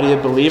are a body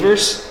of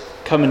believers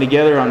coming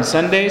together on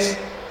Sundays.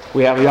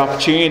 We have the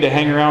opportunity to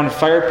hang around a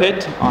fire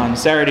pit on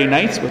Saturday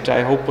nights, which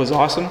I hope was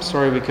awesome.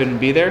 Sorry we couldn't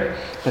be there,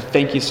 but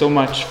thank you so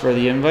much for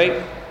the invite.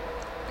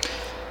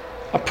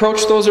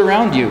 Approach those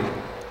around you.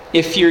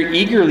 If you're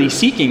eagerly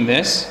seeking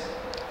this,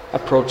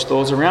 approach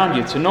those around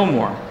you to know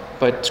more.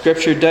 But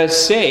Scripture does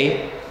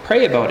say,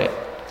 pray about it.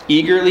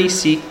 Eagerly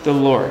seek the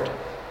Lord.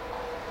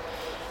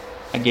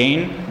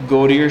 Again,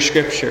 go to your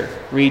Scripture.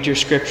 Read your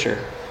Scripture.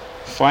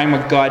 Find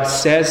what God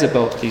says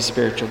about these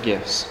spiritual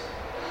gifts.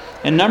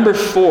 And number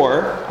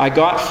 4, I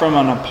got from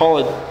an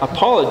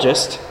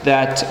apologist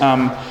that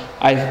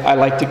I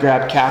like to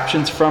grab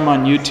captions from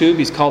on YouTube.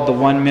 He's called the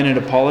 1 Minute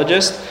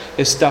Apologist.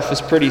 His stuff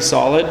is pretty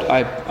solid.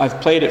 I've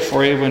played it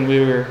for you when we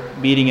were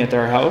meeting at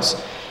our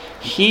house.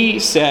 He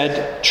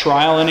said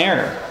trial and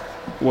error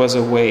was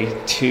a way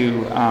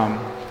to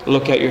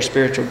look at your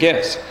spiritual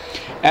gifts.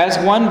 As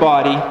one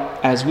body,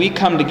 as we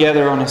come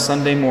together on a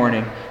Sunday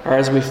morning, or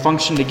as we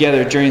function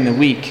together during the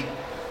week,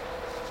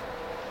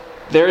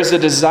 there is a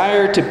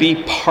desire to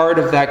be part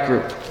of that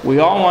group. We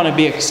all want to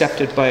be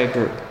accepted by a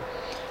group.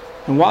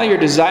 And while your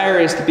desire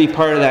is to be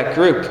part of that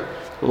group,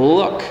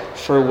 look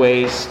for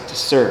ways to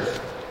serve.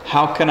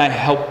 How can I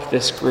help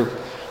this group?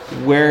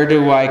 Where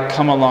do I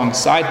come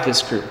alongside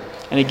this group?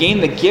 And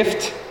again, the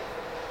gift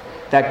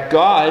that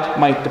God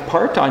might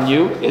depart on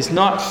you is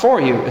not for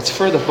you, it's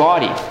for the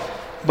body.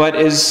 But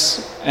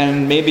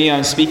and maybe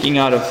I'm speaking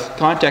out of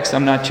context,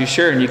 I'm not too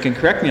sure, and you can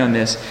correct me on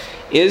this,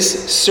 is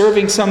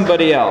serving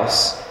somebody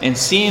else and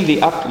seeing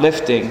the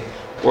uplifting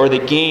or the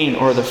gain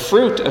or the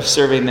fruit of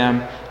serving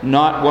them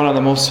not one of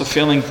the most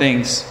fulfilling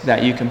things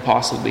that you can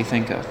possibly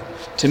think of?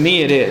 To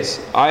me it is.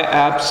 I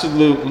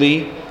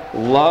absolutely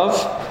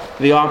love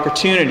the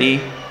opportunity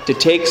to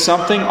take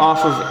something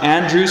off of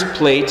Andrew's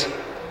plate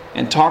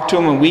and talk to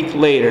him a week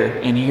later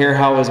and hear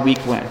how his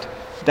week went.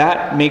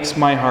 That makes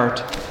my heart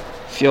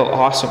feel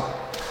awesome.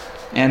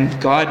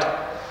 And God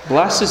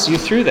blesses you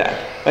through that.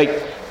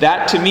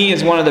 That to me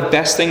is one of the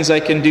best things I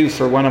can do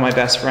for one of my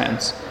best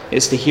friends,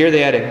 is to hear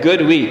they had a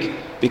good week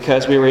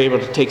because we were able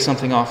to take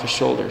something off his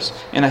shoulders.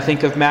 And I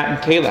think of Matt and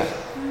Kayla.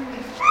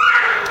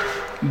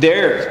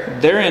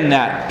 They're in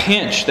that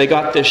pinch. They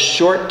got this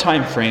short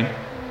time frame.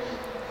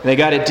 They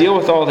got to deal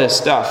with all this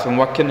stuff. And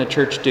what can the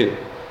church do?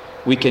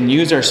 We can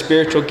use our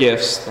spiritual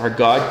gifts, our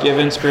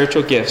God-given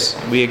spiritual gifts.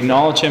 We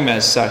acknowledge Him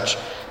as such,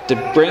 to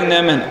bring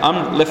them and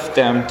uplift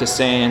them to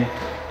saying,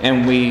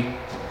 and we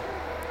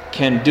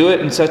can do it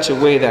in such a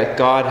way that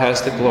God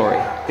has the glory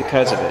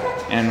because of it.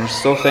 And we're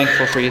so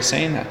thankful for you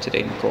saying that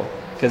today, Nicole,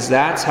 because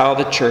that's how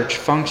the church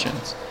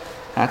functions.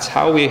 That's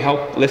how we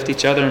help lift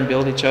each other and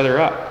build each other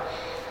up.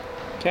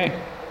 Okay,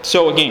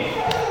 so again,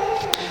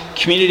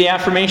 community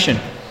affirmation.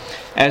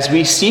 As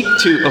we seek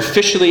to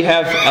officially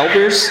have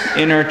elders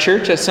in our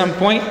church at some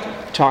point,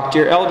 talk to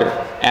your elder.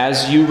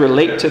 As you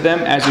relate to them,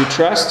 as you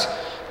trust,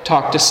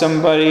 Talk to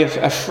somebody,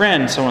 a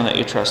friend, someone that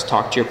you trust.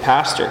 Talk to your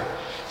pastor.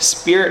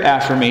 Spirit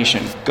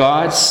affirmation.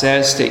 God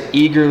says to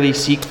eagerly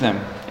seek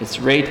them. It's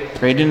right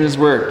in His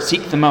Word.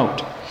 Seek them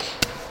out.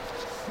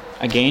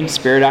 Again,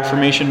 spirit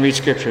affirmation, read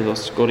Scripture.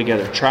 Those go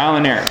together. Trial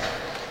and error.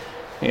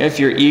 If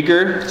you're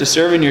eager to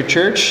serve in your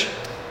church,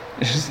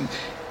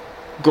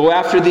 go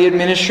after the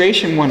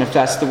administration one if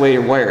that's the way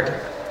you're wired.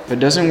 If it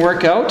doesn't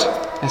work out,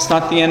 that's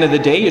not the end of the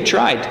day. You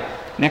tried.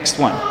 Next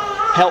one.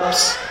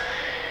 Helps.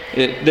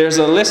 There's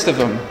a list of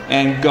them.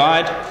 And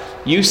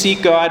you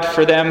seek God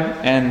for them,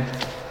 and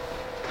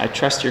I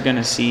trust you're going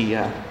to see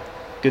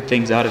good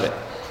things out of it.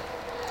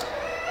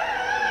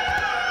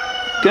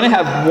 I'm going to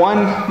have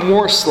one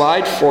more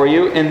slide for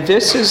you, and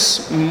this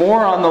is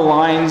more on the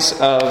lines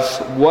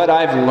of what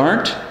I've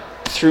learned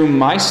through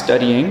my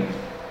studying,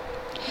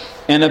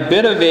 and a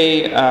bit of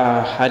a,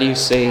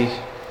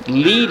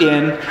 lead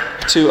in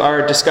to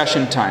our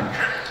discussion time.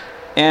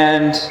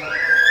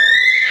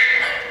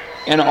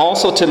 And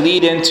also to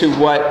lead into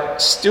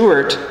what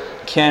Stuart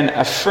can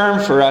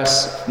affirm for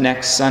us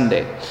next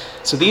Sunday.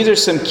 So these are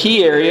some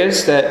key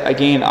areas that,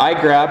 again, I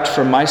grabbed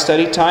from my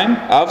study time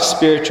of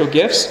spiritual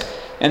gifts,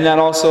 and that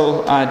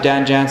also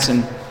Dan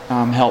Jansen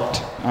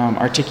helped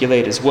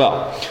articulate as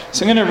well.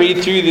 So I'm going to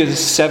read through the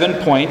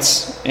 7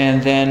 points,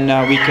 and then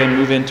we can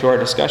move into our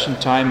discussion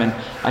time, and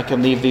I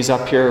can leave these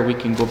up here, or we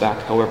can go back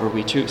however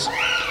we choose.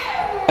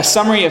 A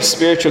summary of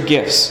spiritual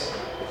gifts.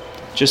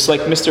 Just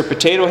like Mr.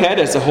 Potato Head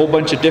has a whole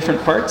bunch of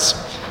different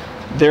parts,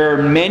 there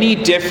are many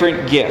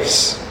different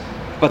gifts,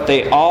 but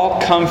they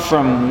all come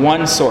from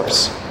one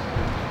source,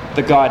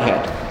 the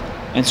Godhead.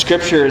 And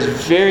Scripture is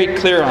very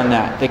clear on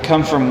that. They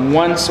come from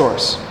one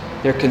source.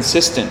 They're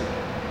consistent.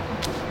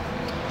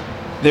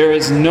 There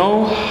is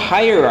no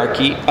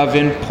hierarchy of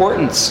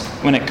importance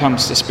when it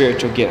comes to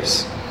spiritual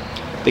gifts.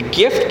 The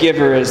gift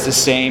giver is the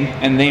same,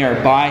 and they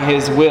are by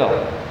His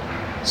will.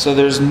 So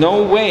there's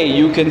no way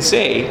you can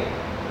say,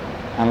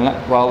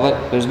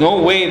 there's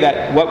no way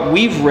that what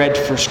we've read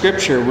for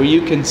Scripture where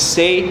you can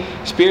say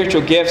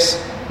spiritual gifts,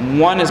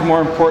 one is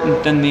more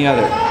important than the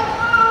other.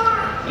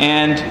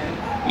 And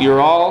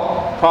you're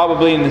all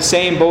probably in the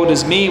same boat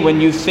as me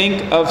when you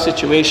think of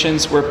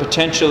situations where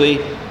potentially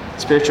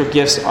spiritual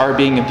gifts are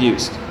being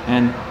abused.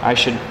 And I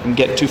shouldn't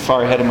get too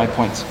far ahead of my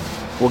points.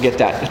 We'll get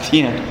that at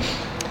the end.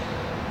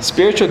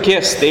 Spiritual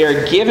gifts, they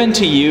are given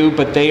to you,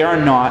 but they are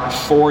not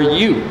for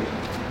you.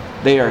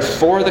 They are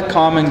for the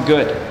common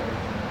good,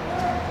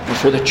 and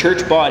for the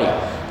church body.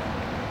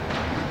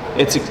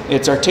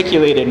 It's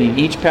articulated in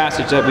each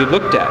passage that we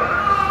looked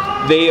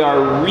at. They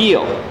are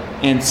real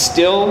and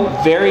still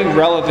very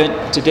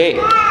relevant today.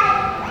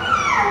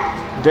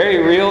 Very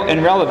real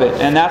and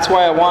relevant. And that's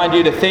why I wanted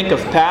you to think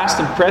of past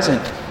and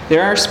present.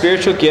 There are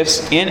spiritual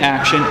gifts in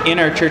action in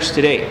our church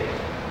today.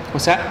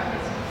 What's that?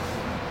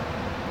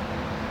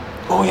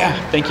 Oh yeah,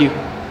 thank you.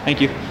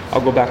 I'll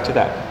go back to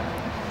that.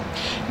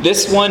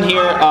 This one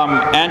here,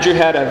 Andrew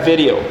had a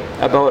video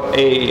about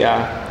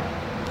a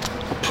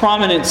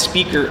prominent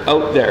speaker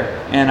out there.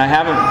 And I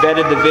haven't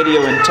vetted the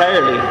video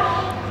entirely,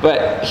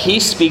 but he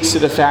speaks to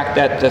the fact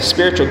that the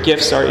spiritual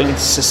gifts are in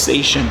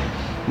cessation,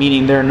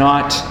 meaning they're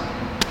not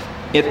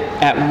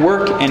at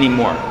work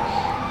anymore.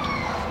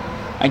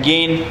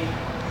 Again,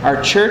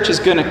 our church is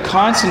going to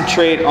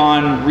concentrate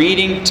on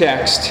reading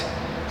text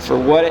for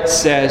what it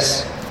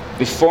says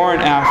before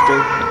and after,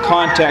 the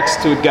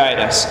context to guide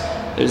us.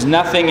 There's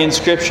nothing in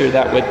Scripture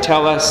that would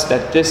tell us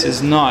that this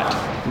is not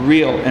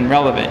real and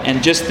relevant.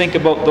 And just think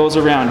about those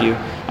around you.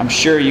 I'm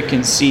sure you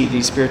can see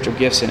these spiritual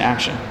gifts in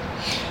action.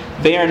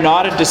 They are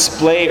not a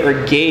display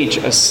or gauge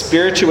of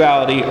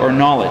spirituality or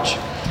knowledge.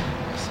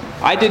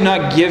 I did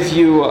not give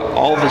you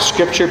all the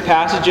Scripture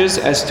passages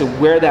as to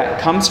where that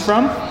comes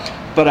from,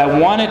 but I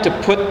wanted to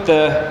put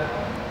the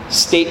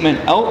statement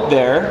out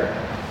there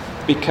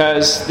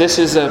because this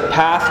is a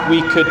path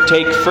we could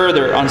take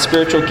further on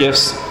spiritual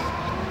gifts,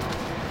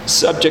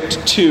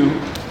 subject to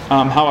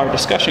how our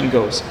discussion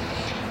goes.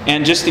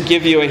 And just to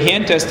give you a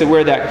hint as to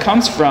where that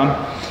comes from,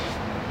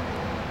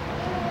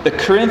 the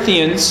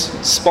Corinthians,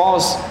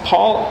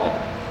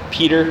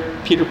 Peter,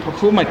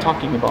 who am I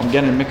talking about? I'm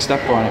getting mixed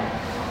up on it.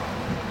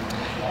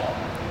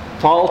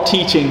 Paul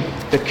teaching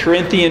the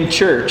Corinthian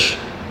church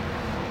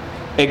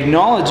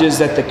acknowledges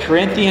that the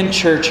Corinthian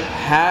church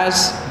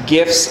has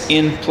gifts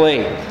in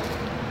play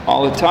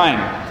all the time.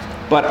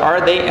 But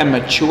are they a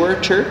mature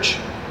church?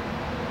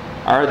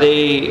 Are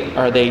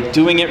they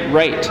doing it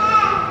right?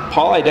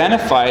 Paul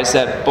identifies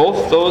that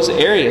both those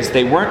areas,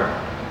 they weren't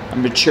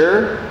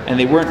mature and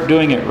they weren't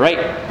doing it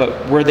right.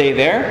 But were they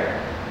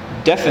there?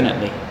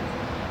 Definitely.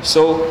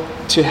 So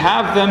to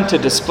have them, to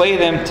display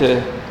them,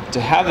 to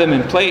have them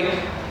in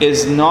play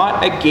is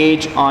not a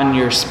gauge on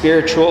your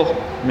spiritual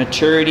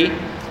maturity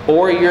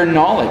or your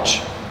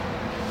knowledge.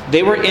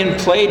 They were in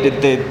play.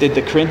 Did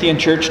the Corinthian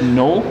church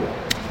know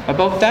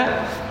about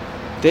that?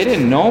 They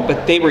didn't know,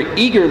 but they were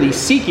eagerly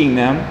seeking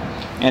them,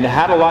 and it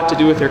had a lot to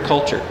do with their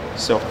culture.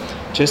 So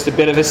just a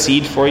bit of a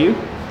seed for you.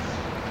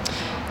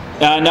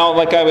 Now,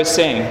 like I was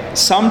saying,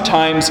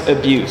 sometimes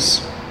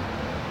abuse.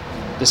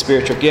 the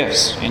spiritual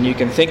gifts, and you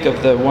can think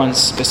of the ones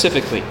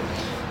specifically.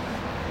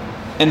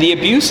 And the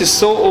abuse is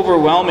so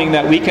overwhelming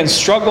that we can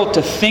struggle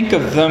to think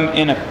of them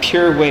in a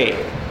pure way.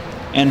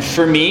 And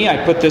for me,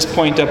 I put this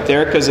point up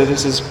there because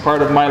this is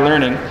part of my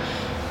learning.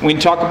 When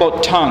you talk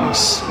about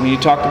tongues, when you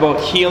talk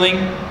about healing,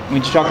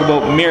 when you talk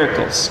about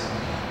miracles,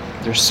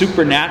 they're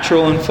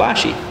supernatural and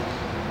flashy.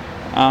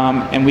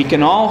 And we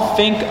can all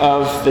think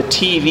of the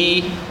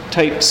TV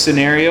type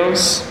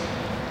scenarios.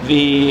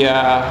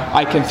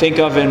 I can think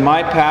of in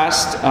my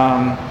past,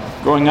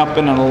 growing up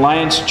in an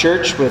Alliance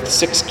church with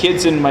 6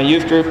 kids in my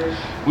youth group,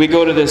 we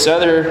go to this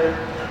other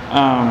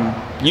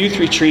youth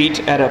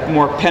retreat at a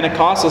more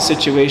Pentecostal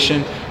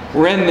situation.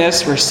 We're in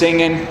this, we're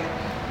singing,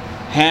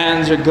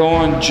 hands are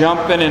going,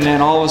 jumping, and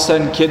then all of a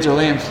sudden kids are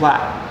laying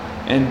flat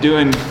and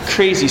doing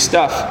crazy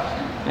stuff.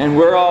 And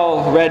we're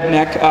all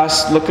redneck,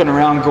 us, looking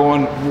around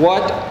going,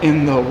 what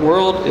in the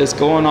world is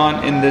going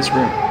on in this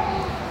room?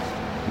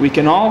 We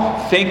can all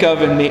think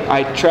of, and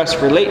I trust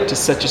relate to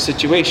such a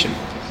situation.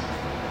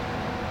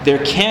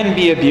 There can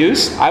be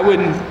abuse. I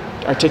wouldn't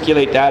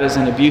articulate that as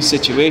an abuse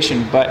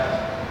situation,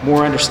 but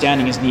more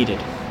understanding is needed.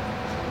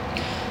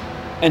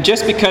 And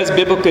just because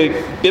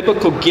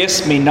biblical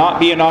gifts may not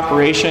be in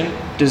operation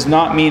does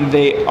not mean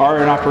they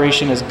are in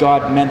operation as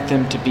God meant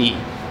them to be.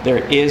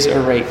 There is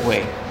a right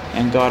way,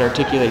 and God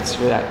articulates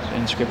for that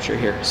in Scripture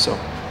here. So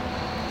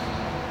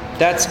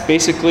that's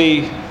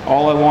basically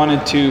all I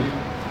wanted to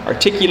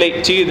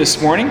articulate to you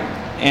this morning.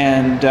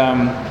 And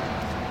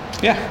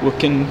we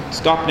can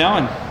stop now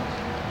and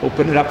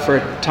open it up for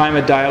a time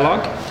of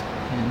dialogue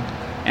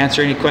and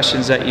answer any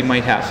questions that you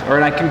might have.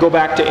 Or I can go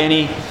back to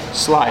any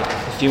slide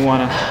if you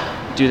want to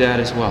do that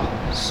as well.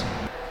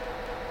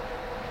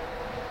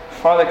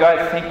 Father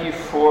God, thank you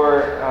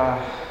for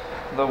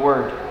the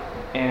Word.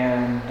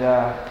 And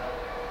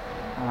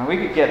we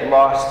could get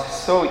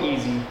lost so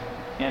easy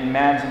in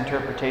man's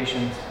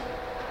interpretations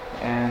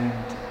and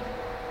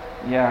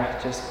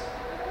just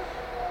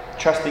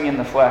trusting in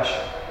the flesh.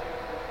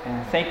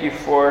 And thank you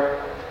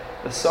for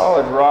the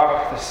solid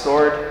rock, the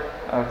sword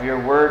of your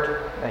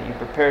Word that you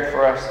prepared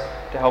for us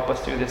to help us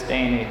through this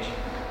day and age.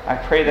 I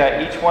pray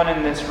that each one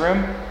in this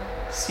room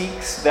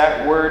seeks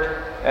that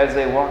Word as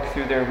they walk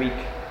through their week,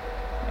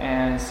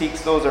 and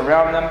seeks those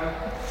around them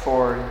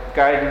for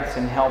guidance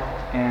and help.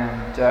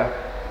 And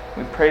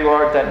we pray,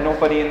 Lord, that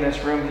nobody in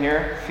this room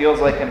here feels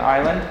like an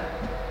island,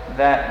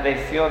 that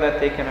they feel that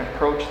they can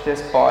approach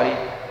this body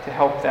to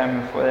help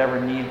them with whatever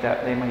need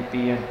that they might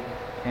be in.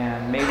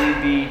 And may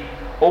we be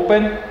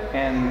open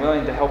and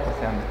willing to help with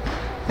them.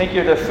 Thank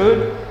you for the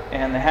food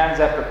and the hands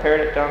that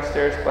prepared it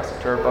downstairs. Bless it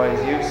to our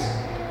body's use.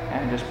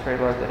 And just pray,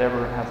 Lord, that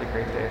everyone has a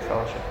great day of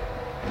fellowship.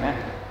 Amen.